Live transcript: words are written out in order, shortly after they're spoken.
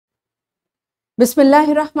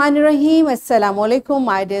Bismillahirrahmanirrahim. Assalamu alaikum,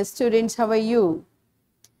 my dear students. How are you?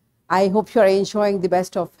 I hope you are enjoying the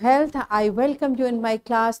best of health. I welcome you in my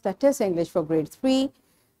class, that is English for grade 3.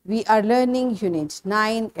 We are learning unit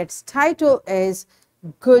 9. Its title is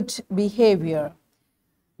Good Behavior.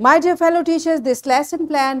 My dear fellow teachers, this lesson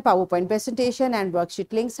plan, PowerPoint presentation and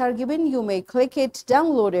worksheet links are given. You may click it,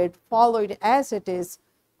 download it, follow it as it is,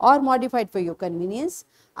 or modify it for your convenience.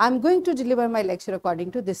 I'm going to deliver my lecture according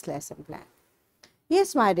to this lesson plan.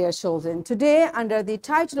 Yes, my dear children, today under the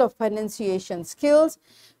title of pronunciation skills,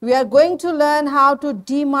 we are going to learn how to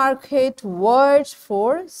demarcate words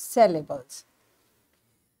for syllables.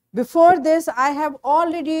 Before this, I have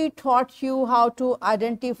already taught you how to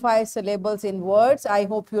identify syllables in words. I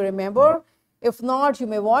hope you remember. If not, you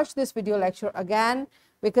may watch this video lecture again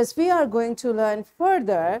because we are going to learn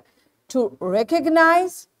further to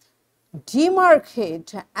recognize,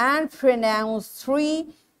 demarcate and pronounce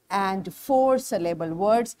 3 and 4 syllable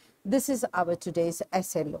words. This is our today's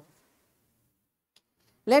SLO.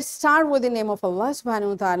 Let's start with the name of Allah subhanahu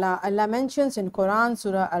wa ta'ala. Allah mentions in Quran,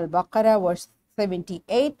 Surah Al-Baqarah, verse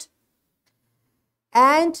 78,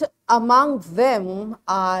 and among them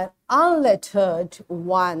are unlettered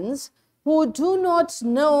ones who do not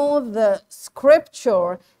know the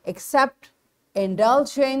scripture except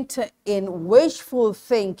indulgent in wishful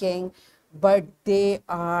thinking, but they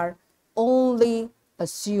are only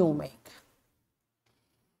assuming.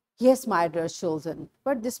 Yes, my dear children,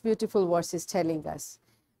 what this beautiful verse is telling us.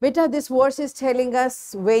 Beta, this verse is telling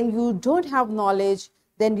us when you don't have knowledge,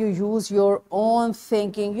 then you use your own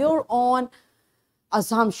thinking, your own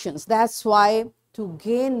assumptions. That's why to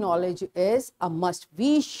gain knowledge is a must.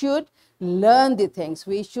 We should learn the things.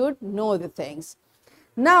 We should know the things.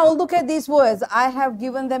 Now look at these words. I have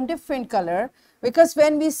given them different color because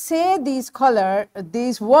when we say these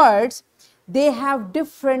words, they have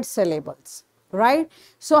different syllables, right?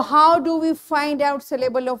 So how do we find out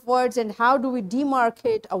syllable of words and how do we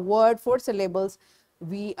demarcate a word for syllables?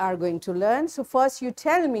 We are going to learn. So first you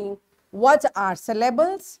tell me what are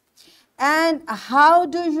syllables and how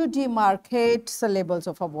do you demarcate syllables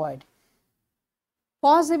of a word?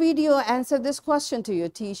 Pause the video, answer this question to your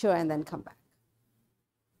teacher and then come back.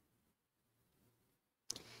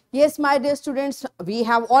 Yes, my dear students, we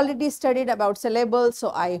have already studied about syllables, so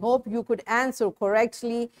I hope you could answer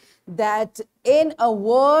correctly that in a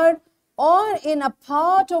word or in a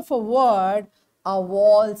part of a word, a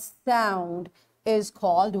vowel sound is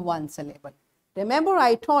called one syllable. Remember,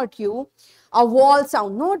 I taught you a vowel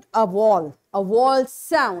sound, not a vowel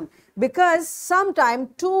sound, because sometimes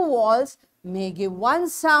two vowels may give one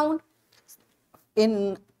sound,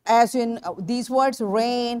 as in these words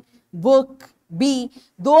rain, book, B,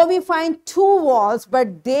 though we find two vowels,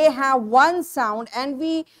 but they have one sound, and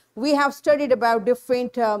we have studied about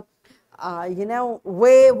different,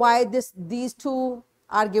 way why these two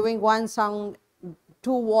are giving one sound,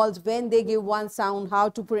 two vowels, when they give one sound, how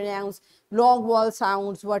to pronounce long vowel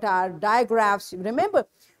sounds, what are digraphs, remember,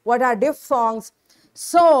 what are diphthongs.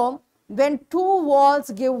 So when two vowels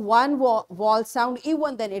give one vowel sound,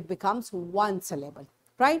 even then it becomes one syllable,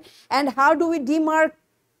 right? And how do we demark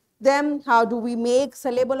them? How do we make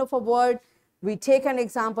syllable of a word? We take an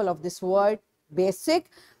example of this word basic.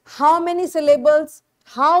 How many syllables,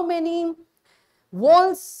 how many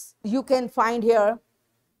vowels you can find here?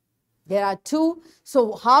 There are 2.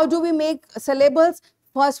 So how do we make syllables?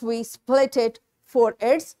 First we split it for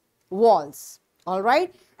its vowels, all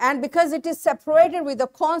right? And because it is separated with a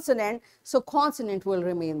consonant, so consonant will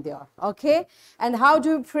remain there, okay? And how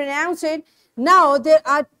do we pronounce it? Now there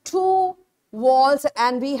are 2 vowels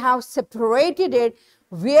and we have separated it.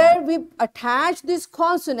 Where we attach this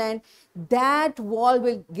consonant, that vowel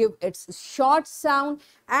will give its short sound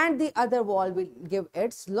and the other vowel will give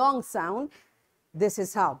its long sound. This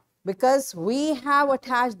is how, because we have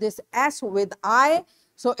attached this S with I,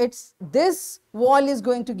 so this vowel is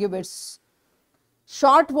going to give its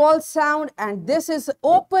short vowel sound and this is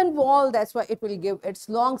open vowel, that's why it will give its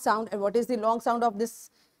long sound. And what is the long sound of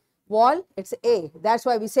this vowel? It's A, that's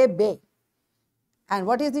why we say be. And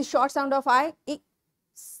what is the short sound of I? E.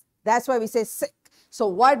 That's why we say sick.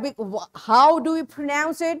 So how do we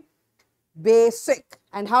pronounce it? Basic.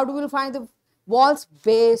 And how do we find the vowels?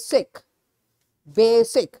 Basic.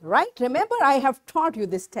 Basic, right? Remember, I have taught you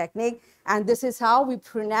this technique and this is how we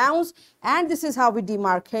pronounce and this is how we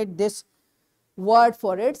demarcate this word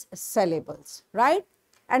for its syllables, right?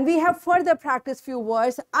 And we have further practiced few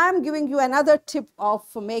words. I'm giving you another tip of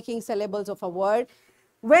making syllables of a word.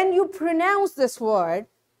 When you pronounce this word,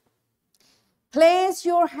 place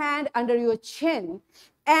your hand under your chin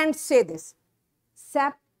and say this,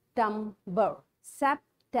 September,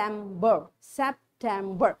 September,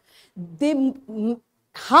 September.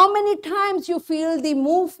 How many times you feel the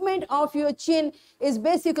movement of your chin is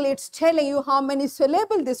basically, it's telling you how many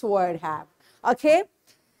syllables this word have. Okay,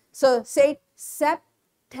 so say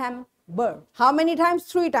September. How many times?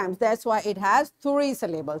 3 times. That's why it has 3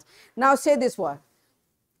 syllables. Now say this word.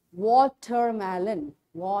 Watermelon,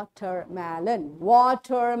 watermelon,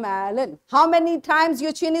 watermelon. How many times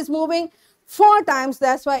your chin is moving? 4 times.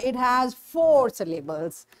 That's why it has 4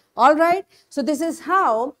 syllables. All right. So this is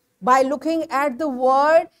how, by looking at the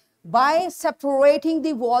word, by separating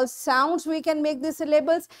the vowel sounds, we can make the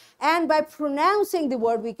syllables, and by pronouncing the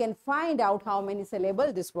word, we can find out how many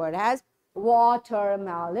syllables this word has.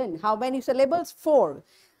 Watermelon. How many syllables? 4.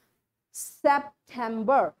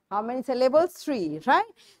 September. How many syllables? 3, right?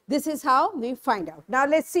 This is how we find out. Now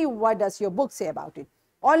let's see what does your book say about it.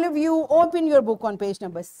 All of you open your book on page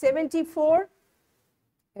number 74.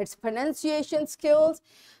 It's pronunciation skills,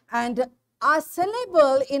 and a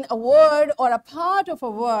syllable in a word or a part of a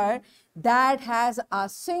word that has a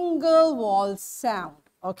single vowel sound.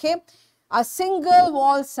 Okay, a single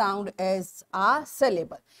vowel sound is a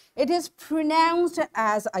syllable. It is pronounced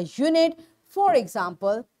as a unit. For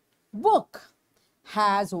example, book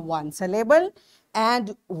has 1 syllable,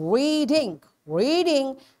 and reading,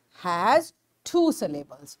 reading has 2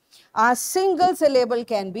 syllables. A single syllable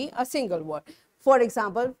can be a single word. For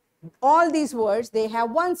example, all these words, they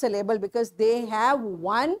have 1 syllable because they have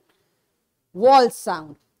 1 vowel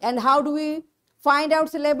sound. And how do we find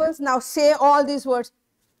out syllables? Now say all these words.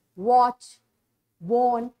 Watch,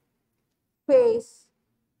 bone, face,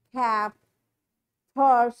 cap,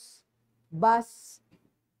 purse, bus,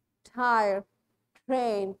 tire,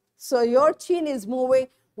 train. So your chin is moving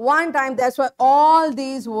 1 time. That's why all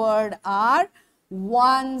these words are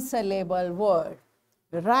 1 syllable word,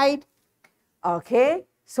 right? Okay.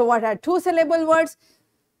 So what are 2 syllable words?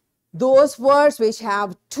 Those words which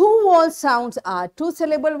have 2 vowel sounds are 2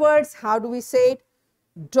 syllable words. How do we say it?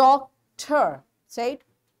 Doctor. Say it.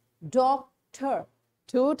 Doctor.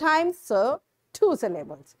 2 times, so 2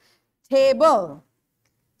 syllables. Table.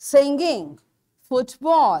 Singing.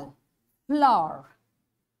 Football. Flower.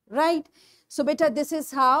 Right? So beta, this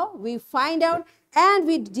is how we find out, and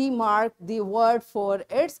we demark the word for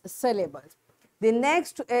its syllables. The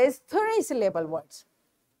next is 3 syllable words.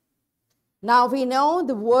 Now we know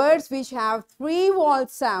the words which have 3 vowel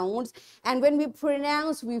sounds, and when we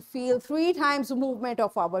pronounce, we feel 3 times movement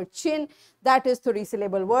of our chin. That is 3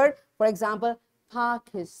 syllable word. For example,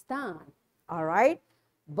 Pakistan. All right.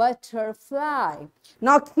 Butterfly.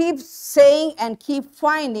 Now keep saying and keep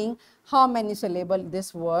finding how many syllables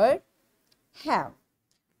this word have.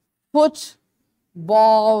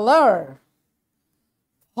 Footballer.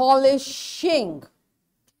 Polishing.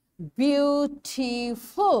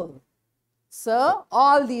 Beautiful. So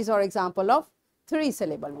all these are example of 3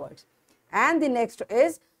 syllable words. And the next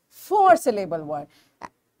is 4 syllable word.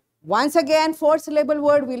 Once again, 4 syllable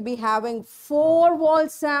word will be having 4 vowel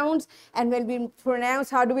sounds, and will be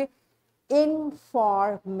pronounced, how do we?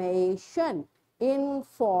 Information.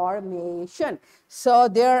 Information. So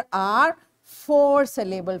there are 4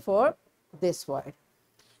 syllable for this word.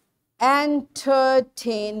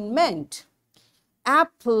 Entertainment.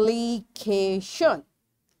 Application.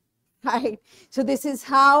 Right. So this is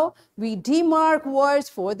how we demark words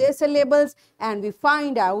for their syllables, and we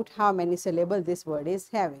find out how many syllables this word is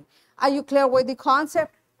having. Are you clear with the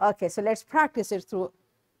concept? Okay, so let's practice it through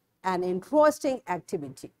an interesting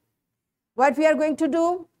activity. What we are going to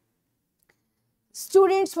do,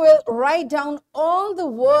 students will write down all the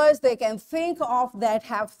words they can think of that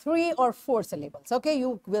have 3 or 4 syllables. Okay,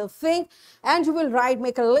 you will think and you will write,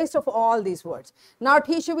 make a list of all these words. Now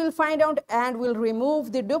teacher will find out and will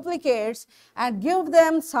remove the duplicates and give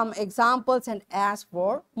them some examples and ask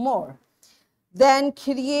for more. Then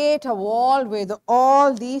create a wall with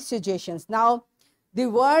all these suggestions. Now the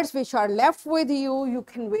words which are left with you, you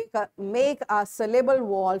can make a syllable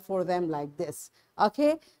wall for them like this.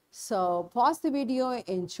 Okay. So pause the video,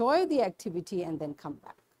 enjoy the activity, and then come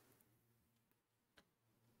back.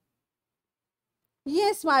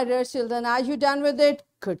 Yes, my dear children, are you done with it?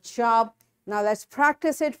 Good job. Now let's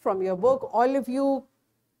practice it from your book. All of you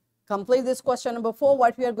complete this question number 4.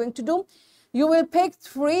 What we are going to do, you will pick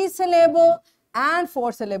 3 syllable and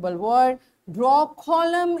 4 syllable word, draw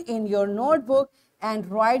column in your notebook, and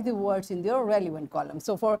write the words in your relevant column.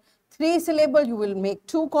 So for 3 syllable, you will make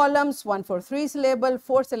 2 columns, 1 for 3 syllable,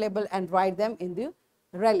 4 syllable, and write them in the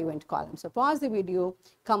relevant column. So pause the video,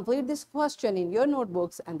 complete this question in your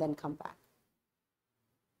notebooks, and then come back.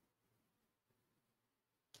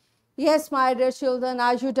 Yes, my dear children,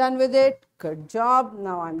 are you done with it? Good job.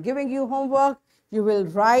 Now I'm giving you homework. you will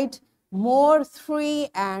write more 3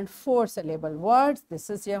 and 4 syllable words. This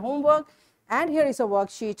is your homework. And here is a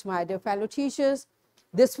worksheet, my dear fellow teachers.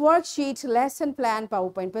 This worksheet, lesson plan,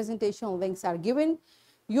 PowerPoint presentation links are given.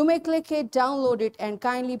 You may click it, download it, and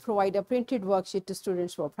kindly provide a printed worksheet to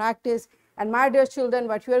students for practice. And my dear children,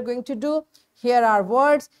 what you are going to do, here are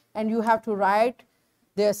words, and you have to write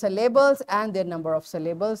their syllables and their number of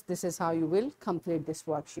syllables. This is how you will complete this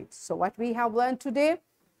worksheet. So what we have learned today,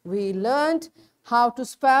 we learned how to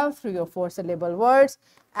spell 3 or 4 syllable words,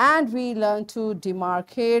 and we learned to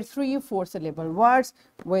demarcate 3 or 4 syllable words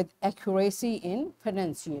with accuracy in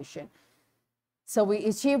pronunciation. So we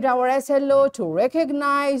achieved our SLO to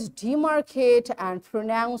recognize, demarcate, and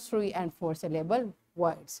pronounce 3 and 4 syllable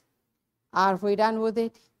words. Are we done with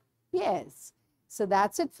it? Yes. So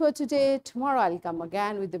that's it for today. Tomorrow I'll come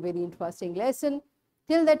again with a very interesting lesson.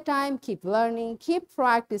 Till that time, keep learning, keep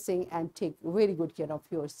practicing, and take very good care of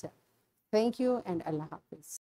yourself. Thank you, and Allah Hafiz.